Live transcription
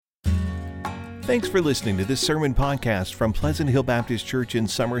Thanks for listening to this sermon podcast from Pleasant Hill Baptist Church in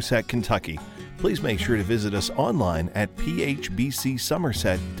Somerset, Kentucky. Please make sure to visit us online at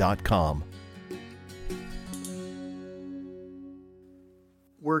phbcsomerset.com.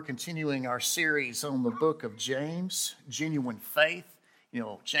 We're continuing our series on the book of James, Genuine Faith. You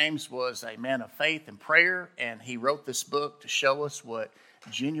know, James was a man of faith and prayer, and he wrote this book to show us what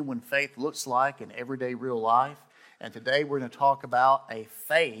genuine faith looks like in everyday real life. And today we're going to talk about a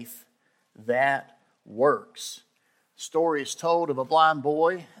faith that works. The story is told of a blind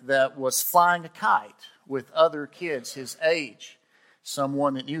boy that was flying a kite with other kids his age.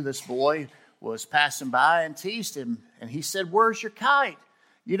 Someone that knew this boy was passing by and teased him, and he said, "Where's your kite?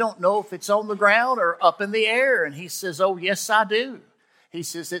 You don't know if it's on the ground or up in the air." And he says, "Oh, yes, I do." He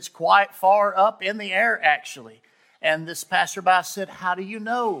says, "It's quite far up in the air, actually." And this passerby said, "How do you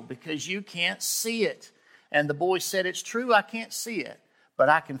know? Because you can't see it." And the boy said, "It's true, I can't see it, but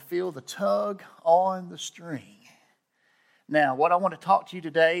I can feel the tug on the string." Now, what I want to talk to you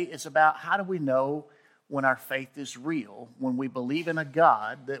today is about how do we know when our faith is real, when we believe in a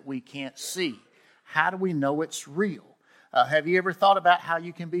God that we can't see. How do we know it's real? Have you ever thought about how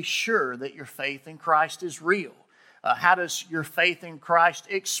you can be sure that your faith in Christ is real? How does your faith in Christ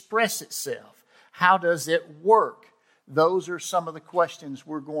express itself? How does it work? Those are some of the questions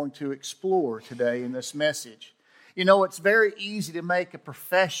we're going to explore today in this message. You know, it's very easy to make a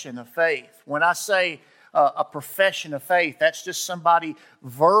profession of faith. When I say a profession of faith, that's just somebody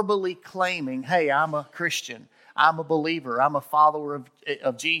verbally claiming, "Hey, I'm a Christian. I'm a believer. I'm a follower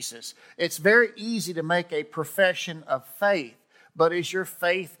of Jesus." It's very easy to make a profession of faith, but is your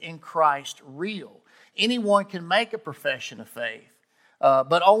faith in Christ real? Anyone can make a profession of faith,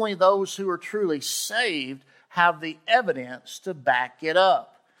 but only those who are truly saved have the evidence to back it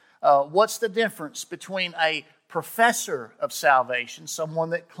up. What's the difference between a professor of salvation,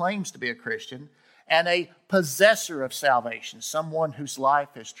 someone that claims to be a Christian, and a possessor of salvation, someone whose life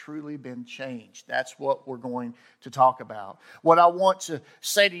has truly been changed? That's what we're going to talk about. What I want to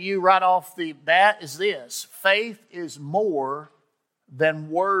say to you right off the bat is this: faith is more than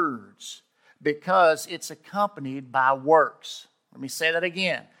words because it's accompanied by works. Let me say that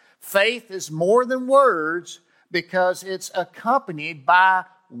again. Faith is more than words because it's accompanied by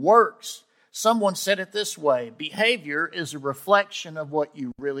works. Someone said it this way: behavior is a reflection of what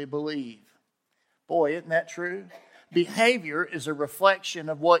you really believe. Boy, isn't that true? Behavior is a reflection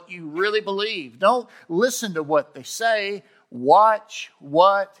of what you really believe. Don't listen to what they say. Watch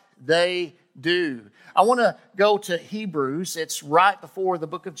what they do. I want to go to Hebrews. It's right before the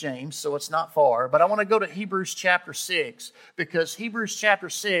book of James, so it's not far. But I want to go to Hebrews chapter 6, because Hebrews chapter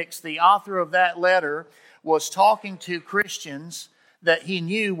 6, the author of that letter was talking to Christians that he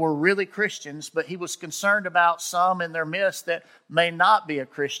knew were really Christians, but he was concerned about some in their midst that may not be a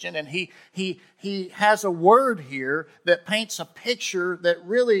Christian. And he has a word here that paints a picture that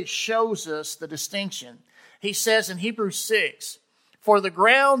really shows us the distinction. He says in Hebrews 6, "For the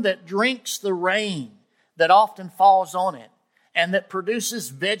ground that drinks the rain that often falls on it, and that produces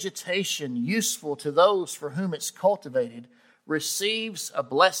vegetation useful to those for whom it's cultivated, receives a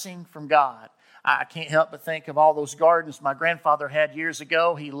blessing from God." I can't help but think of all those gardens my grandfather had years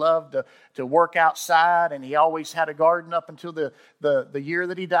ago. He loved to work outside, and he always had a garden up until the year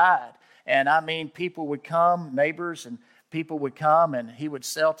that he died. And I mean, people would come, neighbors and people would come, and he would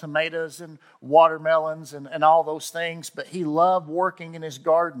sell tomatoes and watermelons and all those things. But he loved working in his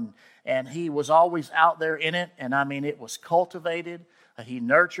garden, and he was always out there in it. And I mean, it was cultivated. He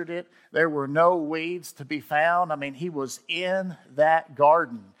nurtured it. There were no weeds to be found. I mean, he was in that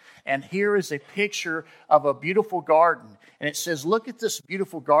garden. And here is a picture of a beautiful garden. And it says, look at this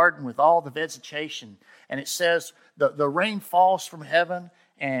beautiful garden with all the vegetation. And it says the rain falls from heaven,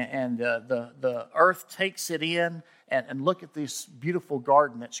 and the earth takes it in. And look at this beautiful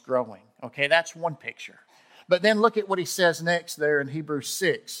garden that's growing. Okay, that's one picture. But then look at what he says next there in Hebrews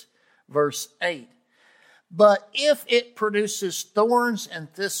 6, verse 8. "But if it produces thorns and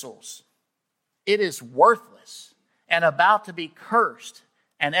thistles, it is worthless and about to be cursed,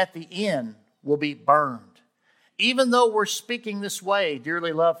 and at the end will be burned." Even though we're speaking this way,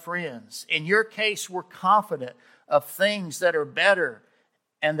 dearly loved friends, in your case, we're confident of things that are better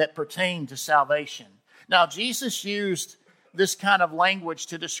and that pertain to salvation. Now, Jesus used this kind of language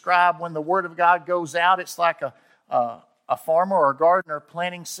to describe when the Word of God goes out. It's like a farmer or a gardener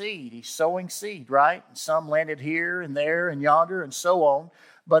planting seed. He's sowing seed, right? And some landed here and there and yonder and so on.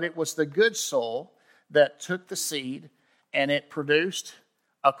 But it was the good soil that took the seed and it produced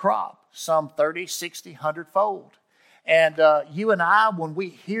a crop, some 30, 60, 100-fold. And you and I, when we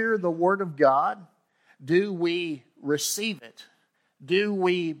hear the Word of God, do we receive it? Do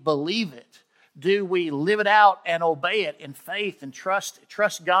we believe it? do we live it out and obey it in faith and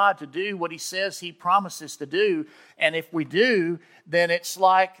trust God to do what He says He promises to do? And if we do, then it's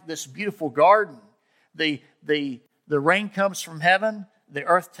like this beautiful garden. The rain comes from heaven, the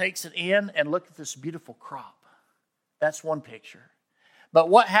earth takes it in, and look at this beautiful crop. That's one picture. But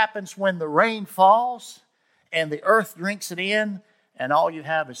what happens when the rain falls and the earth drinks it in and all you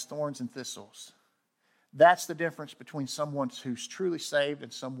have is thorns and thistles? That's the difference between someone who's truly saved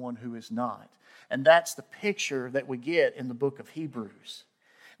and someone who is not. And that's the picture that we get in the book of Hebrews.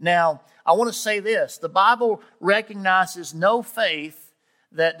 Now, I want to say this. The Bible recognizes no faith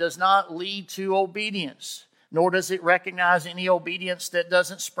that does not lead to obedience, nor does it recognize any obedience that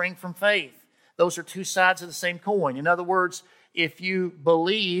doesn't spring from faith. Those are two sides of the same coin. In other words, if you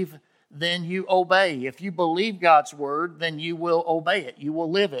believe, then you obey. If you believe God's word, then you will obey it. You will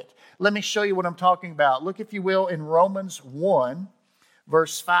live it. Let me show you what I'm talking about. Look, if you will, in Romans 1,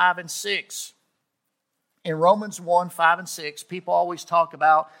 verse 5 and 6. In Romans 1, 5 and 6, people always talk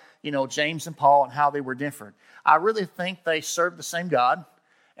about, James and Paul and how they were different. I really think they served the same God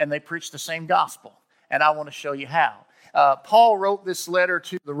and they preached the same gospel. And I want to show you how. Paul wrote this letter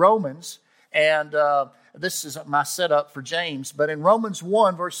to the Romans, and this is my setup for James. But in Romans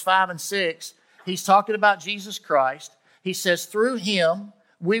 1, verse 5 and 6, he's talking about Jesus Christ. He says, through Him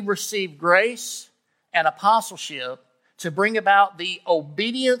we receive grace and apostleship to bring about the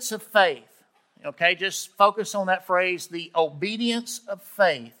obedience of faith. Okay, just focus on that phrase, the obedience of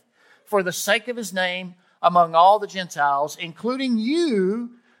faith, for the sake of His name among all the Gentiles, including you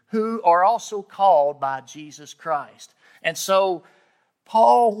who are also called by Jesus Christ. And so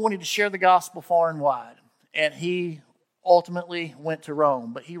Paul wanted to share the gospel far and wide, and he ultimately went to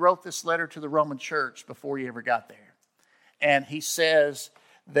Rome. But he wrote this letter to the Roman church before he ever got there. And he says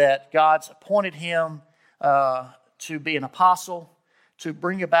that God's appointed him to be an apostle, to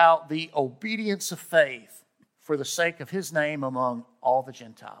bring about the obedience of faith for the sake of His name among all the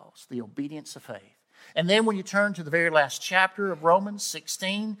Gentiles. The obedience of faith. And then when you turn to the very last chapter of Romans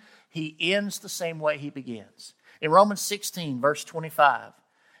 16, he ends the same way he begins. In Romans 16, verse 25,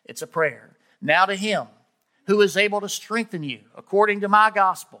 it's a prayer. Now to Him who is able to strengthen you according to my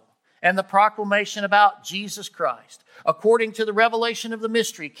gospel and the proclamation about Jesus Christ, according to the revelation of the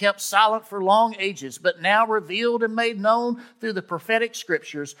mystery kept silent for long ages, but now revealed and made known through the prophetic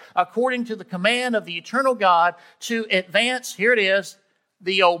scriptures, according to the command of the eternal God, to advance, here it is,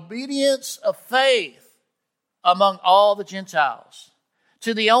 the obedience of faith among all the Gentiles.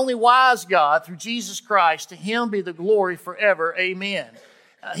 To the only wise God, through Jesus Christ, to Him be the glory forever. Amen.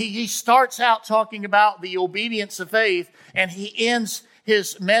 He starts out talking about the obedience of faith, and he ends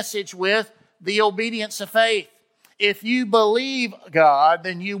his message with the obedience of faith. If you believe God,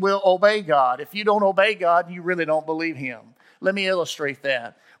 then you will obey God. If you don't obey God, you really don't believe Him. Let me illustrate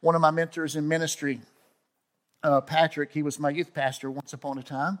that. One of my mentors in ministry, Patrick, he was my youth pastor once upon a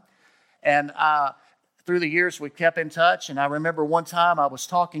time. And through the years, we kept in touch. And I remember one time I was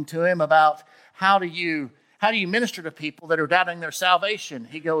talking to him about how do you minister to people that are doubting their salvation?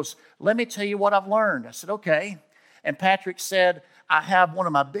 He goes, let me tell you what I've learned. I said, okay. And Patrick said, I have one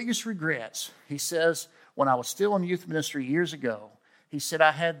of my biggest regrets. He says, when I was still in youth ministry years ago, he said,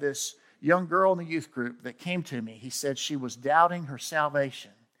 I had this young girl in the youth group that came to me. He said she was doubting her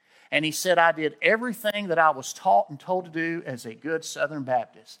salvation. And he said, I did everything that I was taught and told to do as a good Southern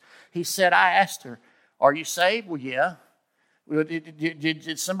Baptist. He said, I asked her, are you saved? Well, yeah.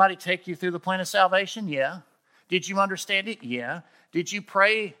 Did somebody take you through the plan of salvation? Yeah. Did you understand it? Yeah. Did you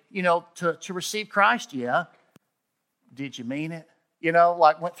pray, to receive Christ? Yeah. Did you mean it?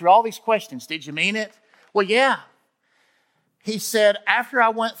 Went through all these questions. Did you mean it? Well, yeah. He said, after I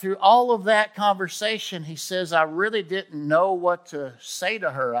went through all of that conversation, he says, I really didn't know what to say to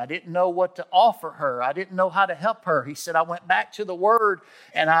her. I didn't know what to offer her. I didn't know how to help her. He said, I went back to the Word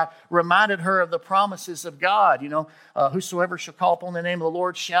and I reminded her of the promises of God. Whosoever shall call upon the name of the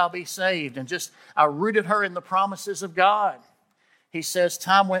Lord shall be saved. And I rooted her in the promises of God. He says,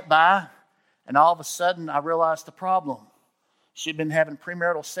 time went by and all of a sudden I realized the problem. She'd been having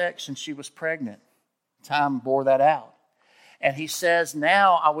premarital sex and she was pregnant. Time bore that out. And he says,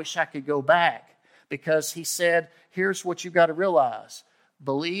 now I wish I could go back, because he said, here's what you've got to realize.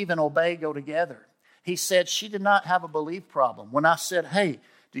 Believe and obey go together. He said she did not have a belief problem. When I said, hey,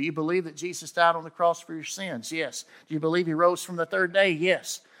 do you believe that Jesus died on the cross for your sins? Yes. Do you believe He rose from the third day?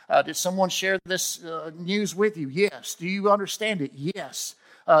 Yes. Did someone share this news with you? Yes. Do you understand it? Yes.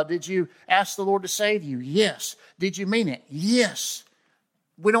 Did you ask the Lord to save you? Yes. Did you mean it? Yes.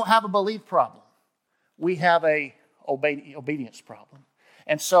 We don't have a belief problem. We have a obedience problem.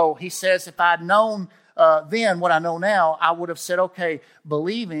 And so he says, if I'd known then, what I know now, I would have said, okay,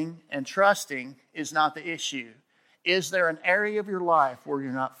 believing and trusting is not the issue. Is there an area of your life where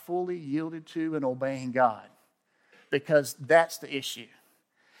you're not fully yielded to and obeying God? Because that's the issue.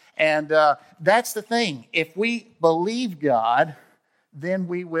 And that's the thing. If we believe God, then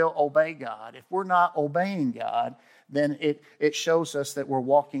we will obey God. If we're not obeying God, then it shows us that we're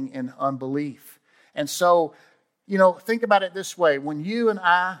walking in unbelief. And so, think about it this way. When you and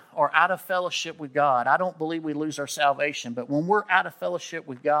I are out of fellowship with God, I don't believe we lose our salvation, but when we're out of fellowship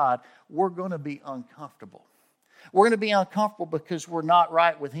with God, we're going to be uncomfortable. We're going to be uncomfortable because we're not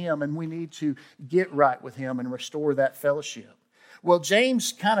right with Him, and we need to get right with Him and restore that fellowship. Well,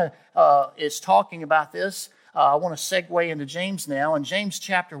 James kind of is talking about this. I want to segue into James now. In James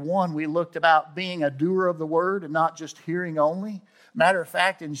chapter 1, we looked about being a doer of the word and not just hearing only. Matter of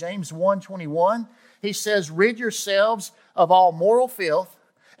fact, in James 1:21, he says, rid yourselves of all moral filth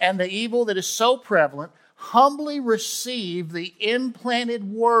and the evil that is so prevalent. Humbly receive the implanted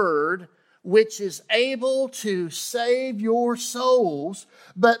word which is able to save your souls,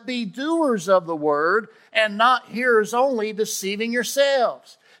 but be doers of the word and not hearers only, deceiving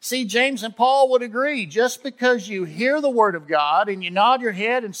yourselves. See, James and Paul would agree, just because you hear the word of God and you nod your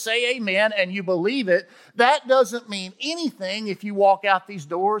head and say amen and you believe it, that doesn't mean anything if you walk out these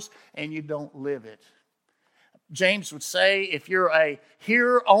doors and you don't live it. James would say, if you're a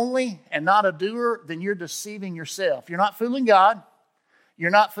hearer only and not a doer, then you're deceiving yourself. You're not fooling God. You're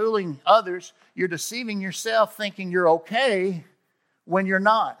not fooling others. You're deceiving yourself thinking you're okay when you're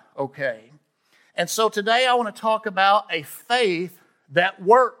not okay. And so today I want to talk about a faith that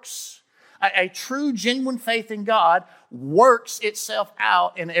works. A true, genuine faith in God works itself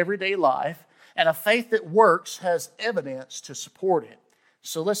out in everyday life, and a faith that works has evidence to support it.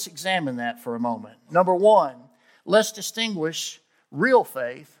 So let's examine that for a moment. Number one, let's distinguish real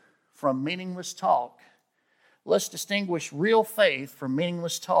faith from meaningless talk. Let's distinguish real faith from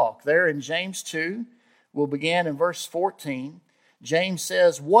meaningless talk. There in James 2, we'll begin in verse 14. James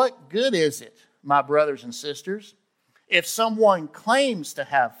says, what good is it, my brothers and sisters, if someone claims to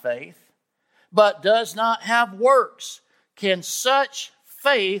have faith, but does not have works? Can such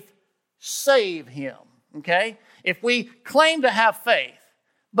faith save him? Okay? If we claim to have faith,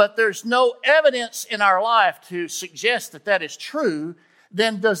 but there's no evidence in our life to suggest that that is true,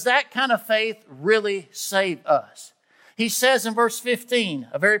 then does that kind of faith really save us? He says in verse 15,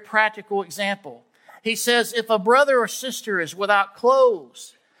 a very practical example. He says, if a brother or sister is without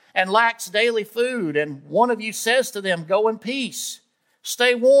clothes and lacks daily food, and one of you says to them, go in peace,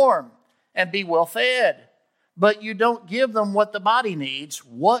 stay warm, and be well fed, but you don't give them what the body needs,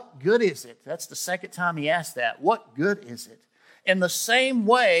 what good is it? That's the second time he asked that. What good is it? In the same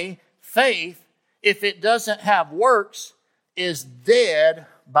way, faith, if it doesn't have works, is dead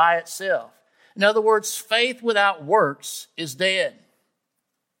by itself. In other words, faith without works is dead.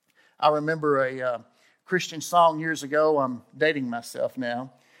 I remember a Christian song years ago. I'm dating myself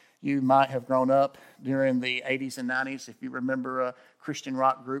now. You might have grown up during the 80s and 90s if you remember a Christian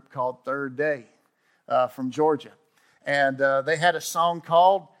rock group called Third Day from Georgia. And they had a song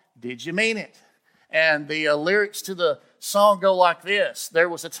called Did You Mean It? And the lyrics to the song go like this. There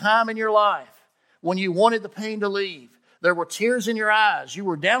was a time in your life when you wanted the pain to leave. There were tears in your eyes. You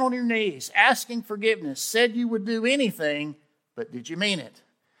were down on your knees asking forgiveness, said you would do anything, but did you mean it?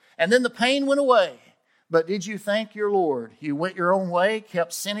 And then the pain went away. But did you thank your Lord? You went your own way,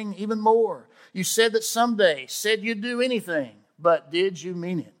 kept sinning even more. You said that someday, said you'd do anything, but did you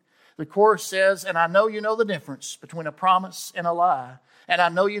mean it? The chorus says, and I know you know the difference between a promise and a lie. And I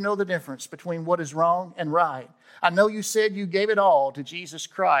know you know the difference between what is wrong and right. I know you said you gave it all to Jesus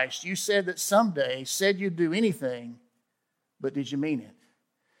Christ. You said that someday, said you'd do anything, but did you mean it?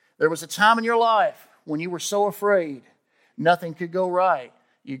 There was a time in your life when you were so afraid nothing could go right.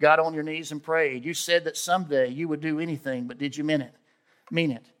 You got on your knees and prayed. You said that someday you would do anything, but did you mean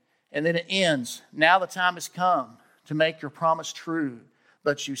it? And then it ends. Now the time has come to make your promise true,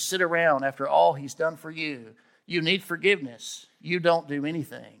 but you sit around after all He's done for you. You need forgiveness. You don't do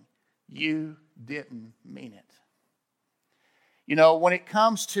anything. You didn't mean it. You know, when it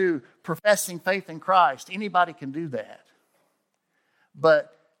comes to professing faith in Christ, anybody can do that.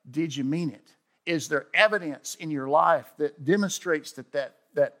 But did you mean it? Is there evidence in your life that demonstrates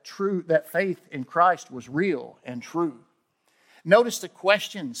that faith in Christ was real and true? Notice the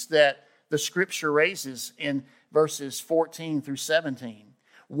questions that the Scripture raises in verses 14 through 17.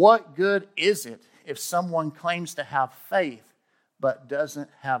 What good is it if someone claims to have faith but doesn't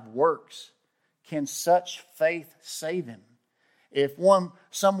have works? Can such faith save him? If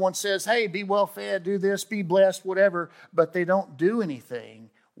someone says, hey, be well fed, do this, be blessed, whatever, but they don't do anything,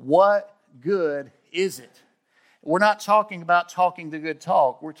 what good is it? We're not talking about talking the good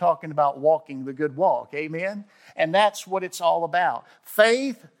talk. We're talking about walking the good walk. Amen? And that's what it's all about.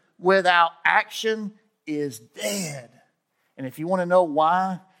 Faith without action is dead. And if you want to know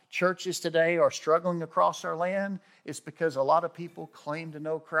why churches today are struggling across our land, it's because a lot of people claim to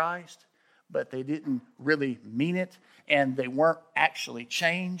know Christ, but they didn't really mean it, and they weren't actually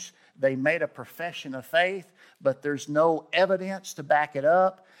changed. They made a profession of faith, but there's no evidence to back it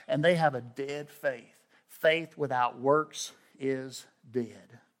up, and they have a dead faith. Faith without works is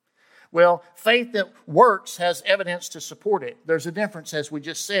dead. Well, faith that works has evidence to support it. There's a difference, as we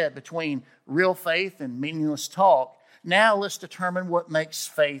just said, between real faith and meaningless talk. Now let's determine what makes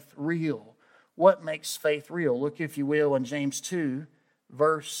faith real. What makes faith real? Look, if you will, in James 2,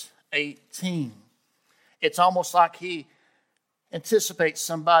 verse 18. It's almost like he anticipates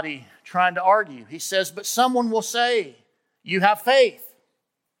somebody trying to argue. He says, but someone will say, you have faith,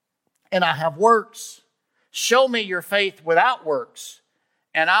 and I have works. Show me your faith without works,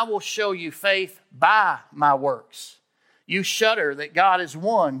 and I will show you faith by my works. You shudder that God is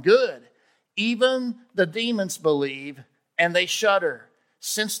one. Good. Even the demons believe, and they shudder.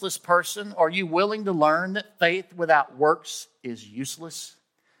 Senseless person, are you willing to learn that faith without works is useless?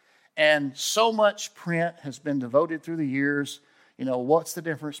 And so much print has been devoted through the years. You know, what's the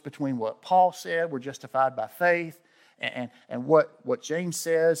difference between what Paul said, we're justified by faith, and what James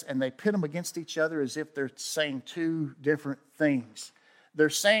says, and they pit them against each other as if they're saying two different things.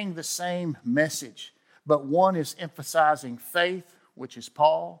 They're saying the same message, but one is emphasizing faith, which is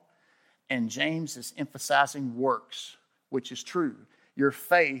Paul, and James is emphasizing works, which is true. Your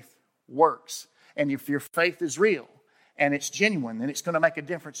faith works. And if your faith is real and it's genuine, then it's going to make a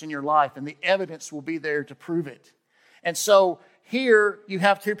difference in your life, and the evidence will be there to prove it. And so here you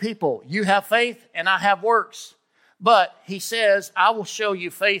have two people. You have faith and I have works. But he says, I will show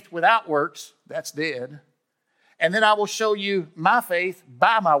you faith without works. That's dead. And then I will show you my faith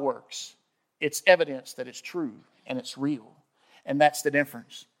by my works. It's evidence that it's true and it's real. And that's the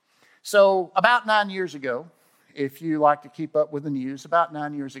difference. So about 9 years ago, if you like to keep up with the news, about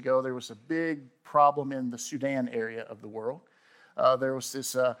 9 years ago, there was a big problem in the Sudan area of the world. There was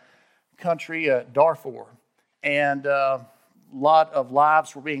this country, Darfur, and a lot of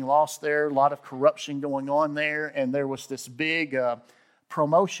lives were being lost there, a lot of corruption going on there, and there was this big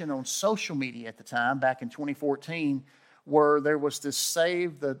promotion on social media at the time, back in 2014, where there was this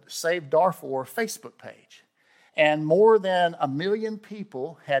Save Darfur Facebook page. And more than 1 million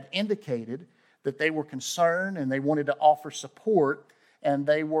people had indicated that they were concerned and they wanted to offer support, and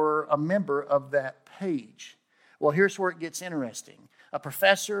they were a member of that page. Well, here's where it gets interesting. A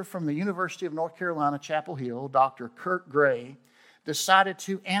professor from the University of North Carolina, Chapel Hill, Dr. Kurt Gray, decided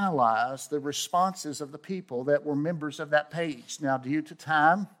to analyze the responses of the people that were members of that page. Now, due to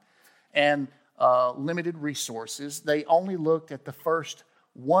time and limited resources, they only looked at the first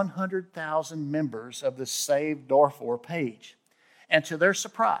 100,000 members of the Save Darfur page. And to their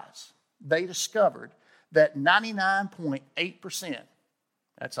surprise, they discovered that 99.8%,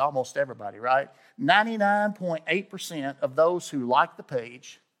 that's almost everybody, right? 99.8% of those who liked the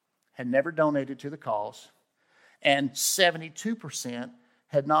page had never donated to the cause, and 72%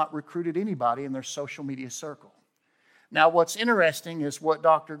 had not recruited anybody in their social media circle. Now, what's interesting is what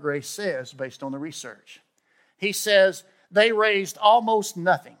Dr. Gray says based on the research. He says they raised almost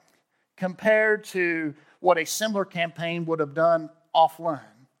nothing compared to what a similar campaign would have done offline.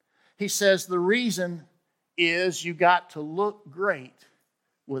 He says the reason is you got to look great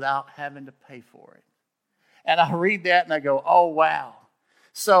without having to pay for it. And I read that and I go, oh, wow.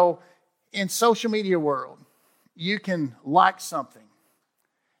 So in social media world, you can like something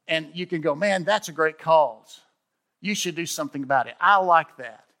and you can go, man, that's a great cause. You should do something about it. I like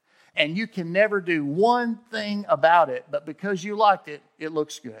that. And you can never do one thing about it, but because you liked it, it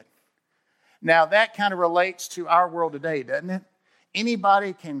looks good. Now, that kind of relates to our world today, doesn't it?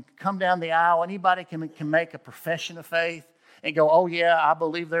 Anybody can come down the aisle. Anybody can make a profession of faith and go, oh, yeah, I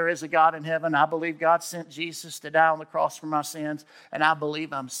believe there is a God in heaven. I believe God sent Jesus to die on the cross for my sins, and I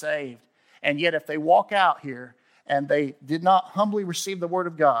believe I'm saved. And yet if they walk out here and they did not humbly receive the word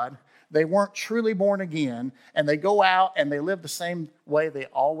of God, they weren't truly born again, and they go out and they live the same way they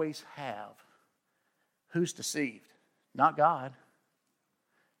always have, who's deceived? Not God,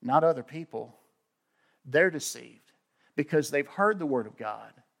 not other people. They're deceived because they've heard the word of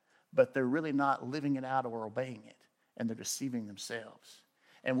God, but they're really not living it out or obeying it, and they're deceiving themselves.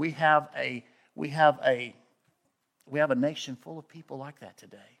 And we have a nation full of people like that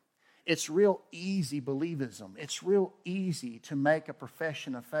today. It's real easy believism. It's real easy to make a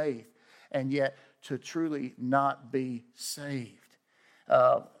profession of faith and yet to truly not be saved.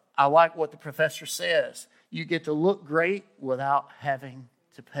 I like what the professor says. You get to look great without having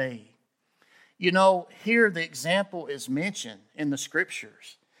to pay. You know, here the example is mentioned in the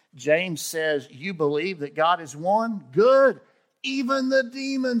scriptures. James says, you believe that God is one? Good. Even the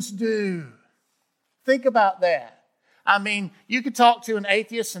demons do. Think about that. I mean, you could talk to an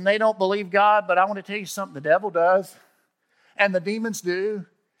atheist and they don't believe God, but I want to tell you something, the devil does. And the demons do.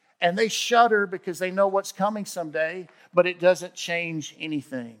 And they shudder because they know what's coming someday, but it doesn't change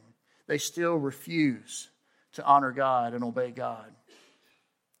anything. They still refuse to honor God and obey God.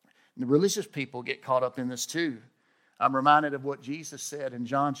 And the religious people get caught up in this too. I'm reminded of what Jesus said in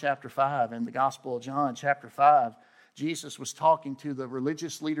John chapter 5, in the Gospel of John chapter 5. Jesus was talking to the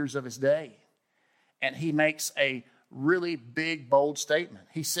religious leaders of his day, and he makes a really big, bold statement.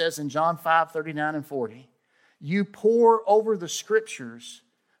 He says in John 5:39 and 40, you pore over the scriptures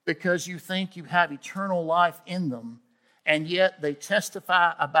because you think you have eternal life in them, and yet they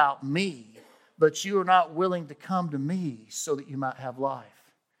testify about me, but you are not willing to come to me so that you might have life.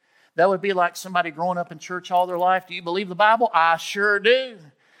 That would be like somebody growing up in church all their life. Do you believe the Bible? I sure do.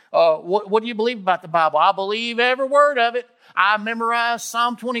 What do you believe about the Bible? I believe every word of it. I memorized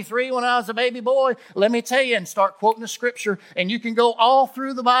Psalm 23 when I was a baby boy. Let me tell you, and start quoting the scripture. And you can go all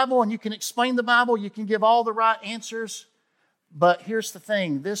through the Bible and you can explain the Bible. You can give all the right answers. But here's the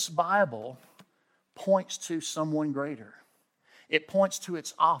thing. This Bible points to someone greater. It points to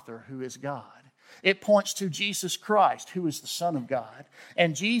its author, who is God. It points to Jesus Christ, who is the Son of God.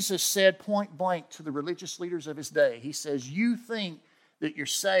 And Jesus said point blank to the religious leaders of his day, he says, you think that you're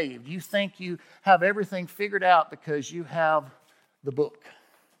saved. You think you have everything figured out because you have the book.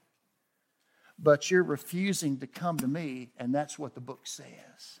 But you're refusing to come to me, and that's what the book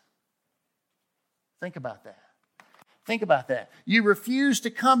says. Think about that. Think about that. You refuse to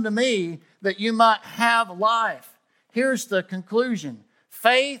come to me that you might have life. Here's the conclusion.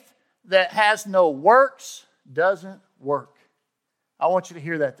 Faith that has no works doesn't work. I want you to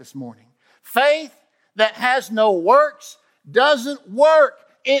hear that this morning. Faith that has no works doesn't work.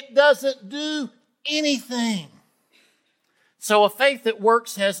 It doesn't do anything. So a faith that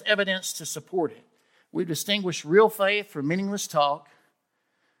works has evidence to support it. We've distinguished real faith from meaningless talk.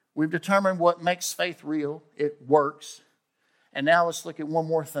 We've determined what makes faith real. It works. And now let's look at one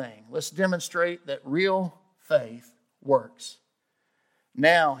more thing. Let's demonstrate that real faith works.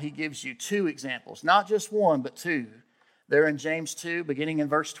 Now he gives you two examples, not just one, but two. They're in James 2, beginning in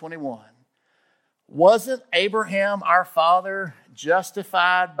verse 21. Wasn't Abraham, our father,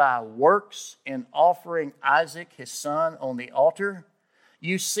 justified by works in offering Isaac, his son, on the altar?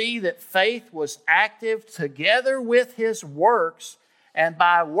 You see that faith was active together with his works, and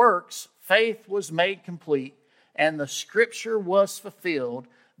by works faith was made complete, and the scripture was fulfilled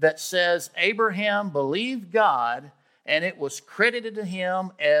that says, Abraham believed God, and it was credited to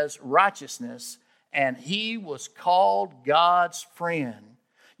him as righteousness, and he was called God's friend.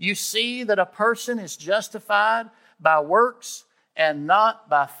 You see that a person is justified by works and not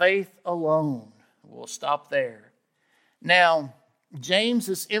by faith alone. We'll stop there. Now, James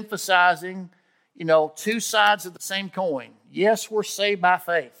is emphasizing, two sides of the same coin. Yes, we're saved by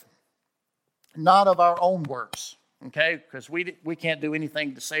faith, not of our own works, okay? Because we can't do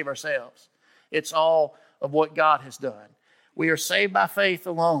anything to save ourselves. It's all of what God has done. We are saved by faith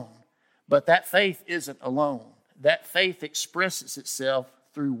alone, but that faith isn't alone. That faith expresses itself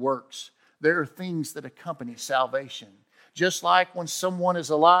through works. There are things that accompany salvation. Just like when someone is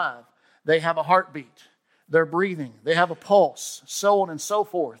alive, they have a heartbeat, they're breathing, they have a pulse, so on and so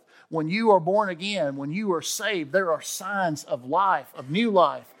forth. When you are born again, when you are saved, there are signs of life, of new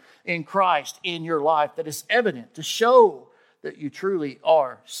life in Christ in your life that is evident to show that you truly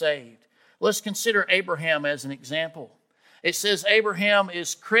are saved. Let's consider Abraham as an example. It says Abraham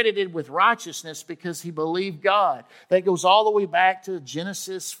is credited with righteousness because he believed God. That goes all the way back to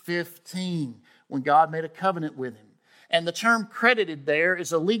Genesis 15 when God made a covenant with him. And the term credited there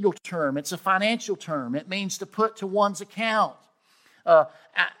is a legal term. It's a financial term. It means to put to one's account.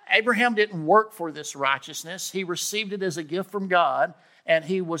 Abraham didn't work for this righteousness. He received it as a gift from God, and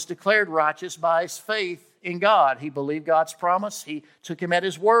he was declared righteous by his faith in God. He believed God's promise. He took him at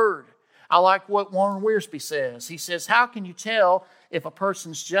his word. I like what Warren Wiersbe says. He says, how can you tell if a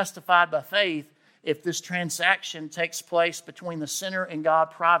person's justified by faith if this transaction takes place between the sinner and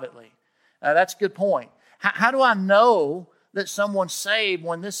God privately? That's a good point. How do I know that someone's saved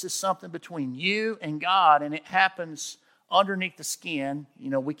when this is something between you and God and it happens underneath the skin?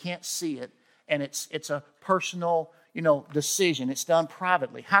 We can't see it, and it's a personal, decision. It's done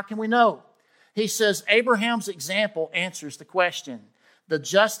privately. How can we know? He says Abraham's example answers the question. The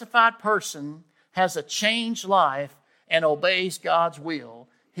justified person has a changed life and obeys God's will.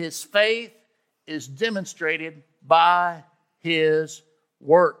 his faith is demonstrated by his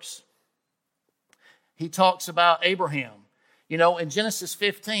works. He talks about Abraham. You know, in Genesis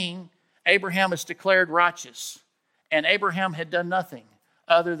 15, Abraham is declared righteous, and Abraham had done nothing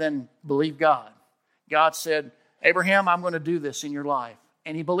other than believe God. God said, Abraham, I'm going to do this in your life.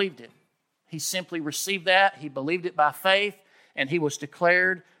 And he believed it. He simply received that. He believed it by faith, and he was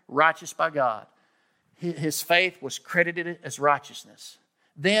declared righteous by God. His faith was credited as righteousness.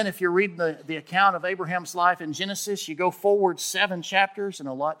 Then, if you're reading the account of Abraham's life in Genesis, you go forward 7 chapters and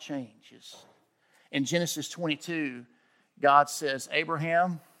a lot changes. In Genesis 22, God says,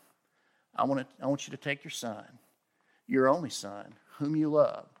 Abraham, I want you to take your son, your only son, whom you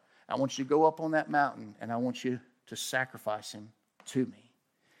love. I want you to go up on that mountain, and I want you to sacrifice him to me.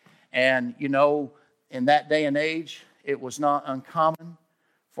 And, you know, in that day and age, it was not uncommon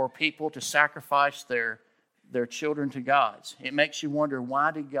for people to sacrifice their children to gods. It makes you wonder,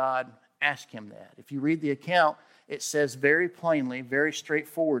 why did God ask him that? If you read the account, it says very plainly, very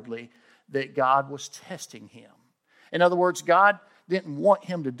straightforwardly, that God was testing him. In other words, God didn't want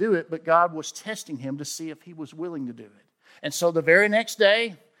him to do it, but God was testing him to see if he was willing to do it. And so the very next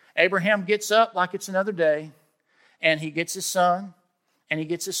day, Abraham gets up like it's another day, and he gets his son, and he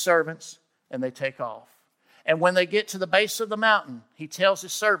gets his servants, and they take off. And when they get to the base of the mountain, he tells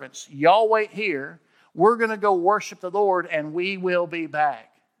his servants, y'all wait here. We're going to go worship the Lord, and we will be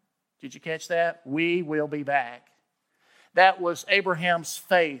back. Did you catch that? We will be back. That was Abraham's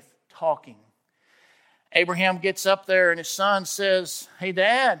faith talking. Abraham gets up there, and his son says, hey,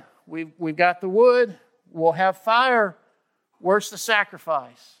 Dad, we've got the wood. We'll have fire. Where's the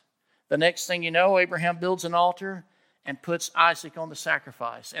sacrifice? The next thing you know, Abraham builds an altar and puts Isaac on the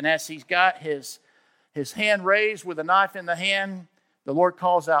sacrifice. And as he's got his hand raised with a knife in the hand, the Lord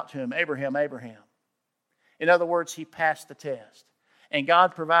calls out to him, Abraham, Abraham. In other words, he passed the test. And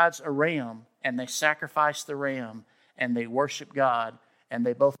God provides a ram, and they sacrifice the ram, and they worship God, and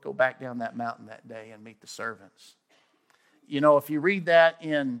they both go back down that mountain that day and meet the servants. You know, if you read that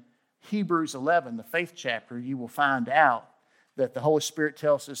in Hebrews 11, the faith chapter, you will find out that the Holy Spirit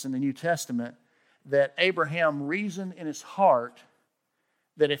tells us in the New Testament that Abraham reasoned in his heart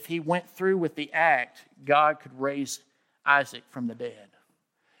that if he went through with the act, God could raise Isaac from the dead.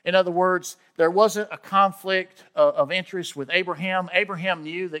 In other words, there wasn't a conflict of interest with Abraham. Abraham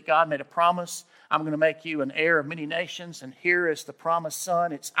knew that God made a promise. I'm going to make you an heir of many nations, and here is the promised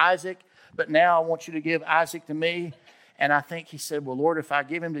son. It's Isaac, but now I want you to give Isaac to me. And I think he said, well, Lord, if I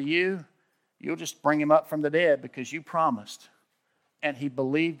give him to you, you'll just bring him up from the dead because you promised. And he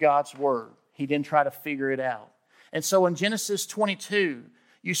believed God's word. He didn't try to figure it out. And so in Genesis 22,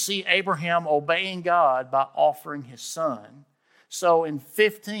 you see Abraham obeying God by offering his son. So in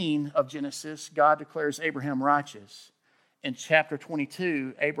 15 of Genesis, God declares Abraham righteous. In chapter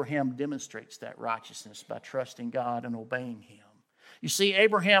 22, Abraham demonstrates that righteousness by trusting God and obeying him. You see,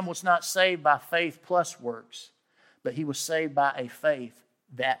 Abraham was not saved by faith plus works, but he was saved by a faith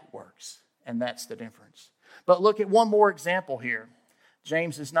that works. And that's the difference. But look at one more example here.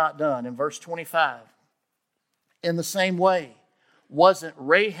 James is not done. In verse 25, in the same way, wasn't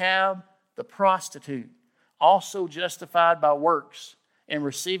Rahab the prostitute also justified by works in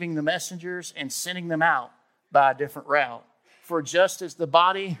receiving the messengers and sending them out by a different route? For just as the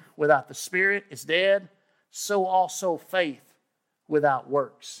body without the spirit is dead, so also faith without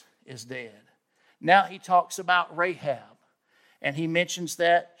works is dead. Now he talks about Rahab, and he mentions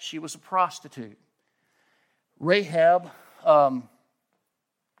that she was a prostitute. Rahab,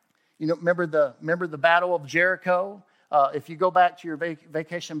 remember the Battle of Jericho? If you go back to your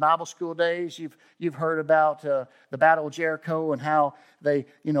vacation Bible school days, you've heard about the Battle of Jericho and how they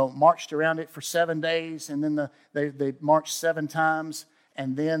marched around it for 7 days, and then they marched 7 times,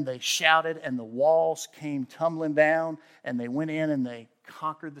 and then they shouted, and the walls came tumbling down, and they went in and they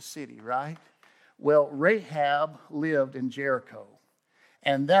conquered the city, right? Well, Rahab lived in Jericho,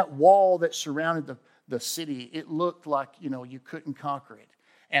 and that wall that surrounded the city, it looked like you couldn't conquer it,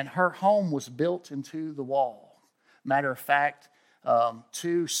 and her home was built into the wall. Matter of fact,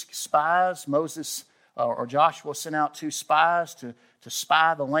 2 spies, Moses or Joshua sent out 2 spies to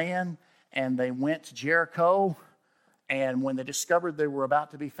spy the land, and they went to Jericho, and when they discovered they were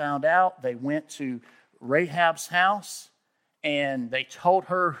about to be found out, they went to Rahab's house, and they told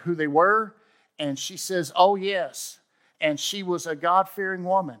her who they were, and she says, oh yes, and she was a God-fearing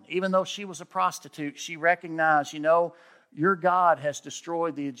woman. Even though she was a prostitute, she recognized, your God has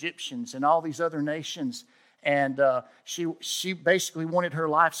destroyed the Egyptians and all these other nations. And she basically wanted her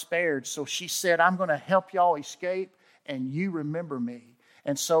life spared. So she said, I'm going to help y'all escape, and you remember me.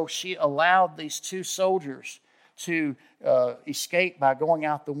 And so she allowed these 2 soldiers to escape by going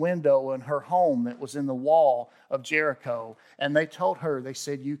out the window in her home that was in the wall of Jericho. And they told her, they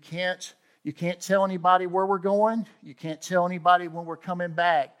said, you can't tell anybody where we're going. You can't tell anybody when we're coming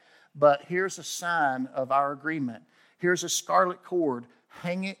back. But here's a sign of our agreement. Here's a scarlet cord.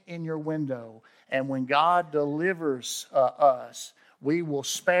 Hang it in your window. And when God delivers us, we will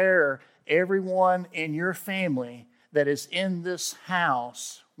spare everyone in your family that is in this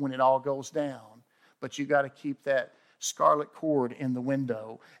house when it all goes down. But you got to keep that scarlet cord in the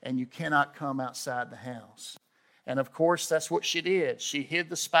window, and you cannot come outside the house. And of course, that's what she did. She hid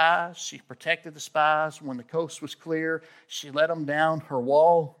the spies. She protected the spies. When the coast was clear, she let them down her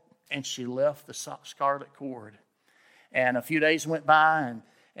wall, and she left the scarlet cord. And a few days went by,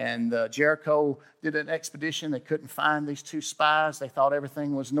 and Jericho did an expedition. They couldn't find these two spies. They thought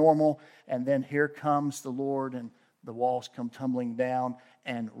everything was normal. And then here comes the Lord, and the walls come tumbling down.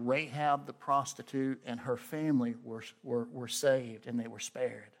 And Rahab the prostitute and her family were saved, and they were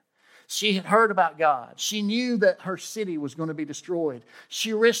spared. She had heard about God. She knew that her city was going to be destroyed.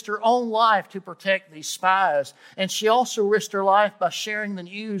 She risked her own life to protect these spies. And she also risked her life by sharing the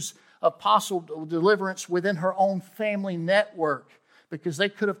news of possible deliverance within her own family network, because they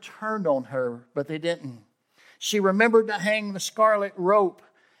could have turned on her, but they didn't. She remembered to hang the scarlet rope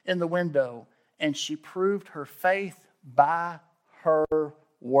in the window, and she proved her faith by her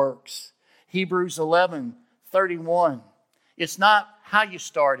works. Hebrews 11:31. It's not how you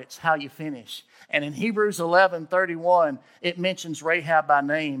start, it's how you finish. And in Hebrews 11:31, it mentions Rahab by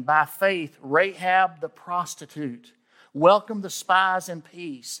name. By faith, Rahab the prostitute welcomed the spies in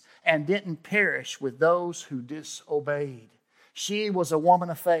peace and didn't perish with those who disobeyed. She was a woman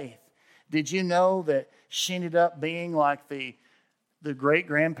of faith. Did you know that she ended up being like the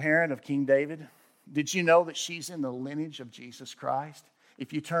great-grandparent of King David? Did you know that she's in the lineage of Jesus Christ?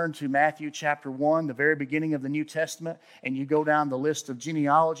 If you turn to Matthew chapter 1, the very beginning of the New Testament, and you go down the list of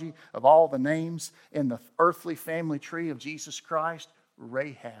genealogy of all the names in the earthly family tree of Jesus Christ,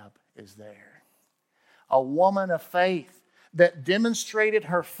 Rahab is there. A woman of faith that demonstrated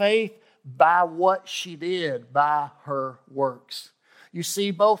her faith by what she did, by her works. You see,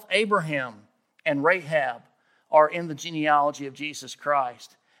 both Abraham and Rahab are in the genealogy of Jesus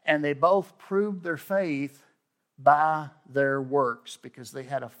Christ, and they both proved their faith by their works, because they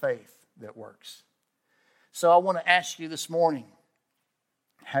had a faith that works. So I want to ask you this morning,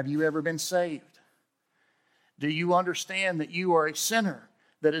 have you ever been saved? Do you understand that you are a sinner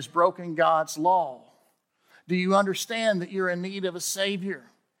that has broken God's law? Do you understand that you're in need of a Savior?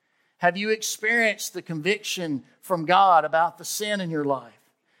 Have you experienced the conviction from God about the sin in your life?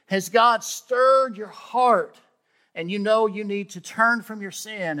 Has God stirred your heart and you know you need to turn from your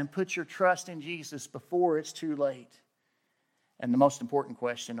sin and put your trust in Jesus before it's too late? And the most important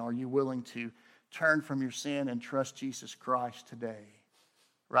question, are you willing to turn from your sin and trust Jesus Christ today,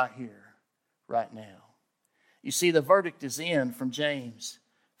 right here, right now? You see, the verdict is in from James.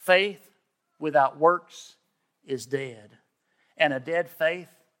 Faith without works is dead, and a dead faith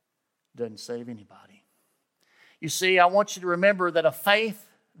doesn't save anybody. You see, I want you to remember that a faith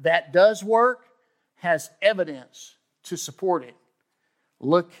that does work has evidence to support it.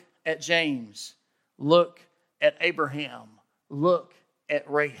 Look at James. Look at Abraham. Look at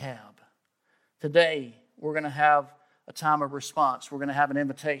Rahab. Today, we're going to have a time of response. We're going to have an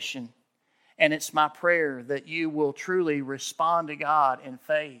invitation. And it's my prayer that you will truly respond to God in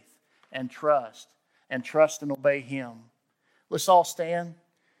faith and trust and obey Him. Let's all stand.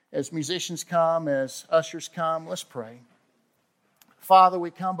 As musicians come, as ushers come, let's pray. Father, we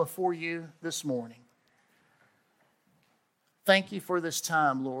come before you this morning. Thank you for this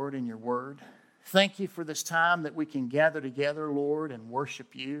time, Lord, in your word. Thank you for this time that we can gather together, Lord, and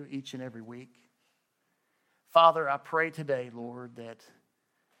worship you each and every week. Father, I pray today, Lord, that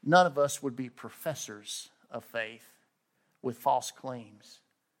none of us would be professors of faith with false claims.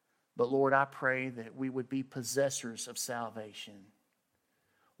 But Lord, I pray that we would be possessors of salvation.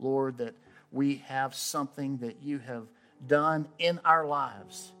 Lord, that we have something that you have done in our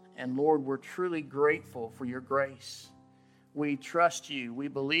lives. And Lord, we're truly grateful for your grace. We trust you, we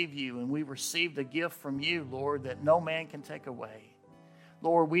believe you, and we received a gift from you, Lord, that no man can take away.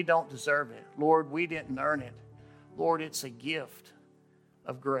 Lord, we don't deserve it. Lord, we didn't earn it. Lord, it's a gift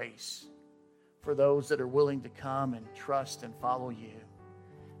of grace for those that are willing to come and trust and follow you.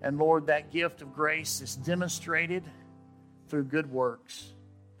 And Lord, that gift of grace is demonstrated through good works.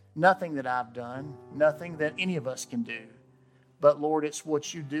 Nothing that I've done, nothing that any of us can do. But Lord, it's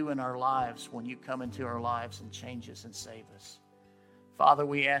what you do in our lives when you come into our lives and change us and save us. Father,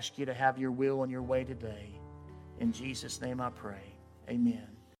 we ask you to have your will and your way today. In Jesus' name I pray. Amen.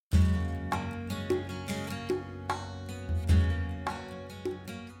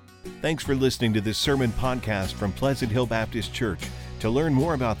 Thanks for listening to this sermon podcast from Pleasant Hill Baptist Church. To learn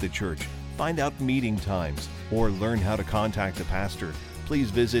more about the church, find out meeting times, or learn how to contact the pastor, please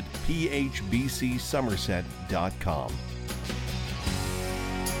visit phbcsomerset.com.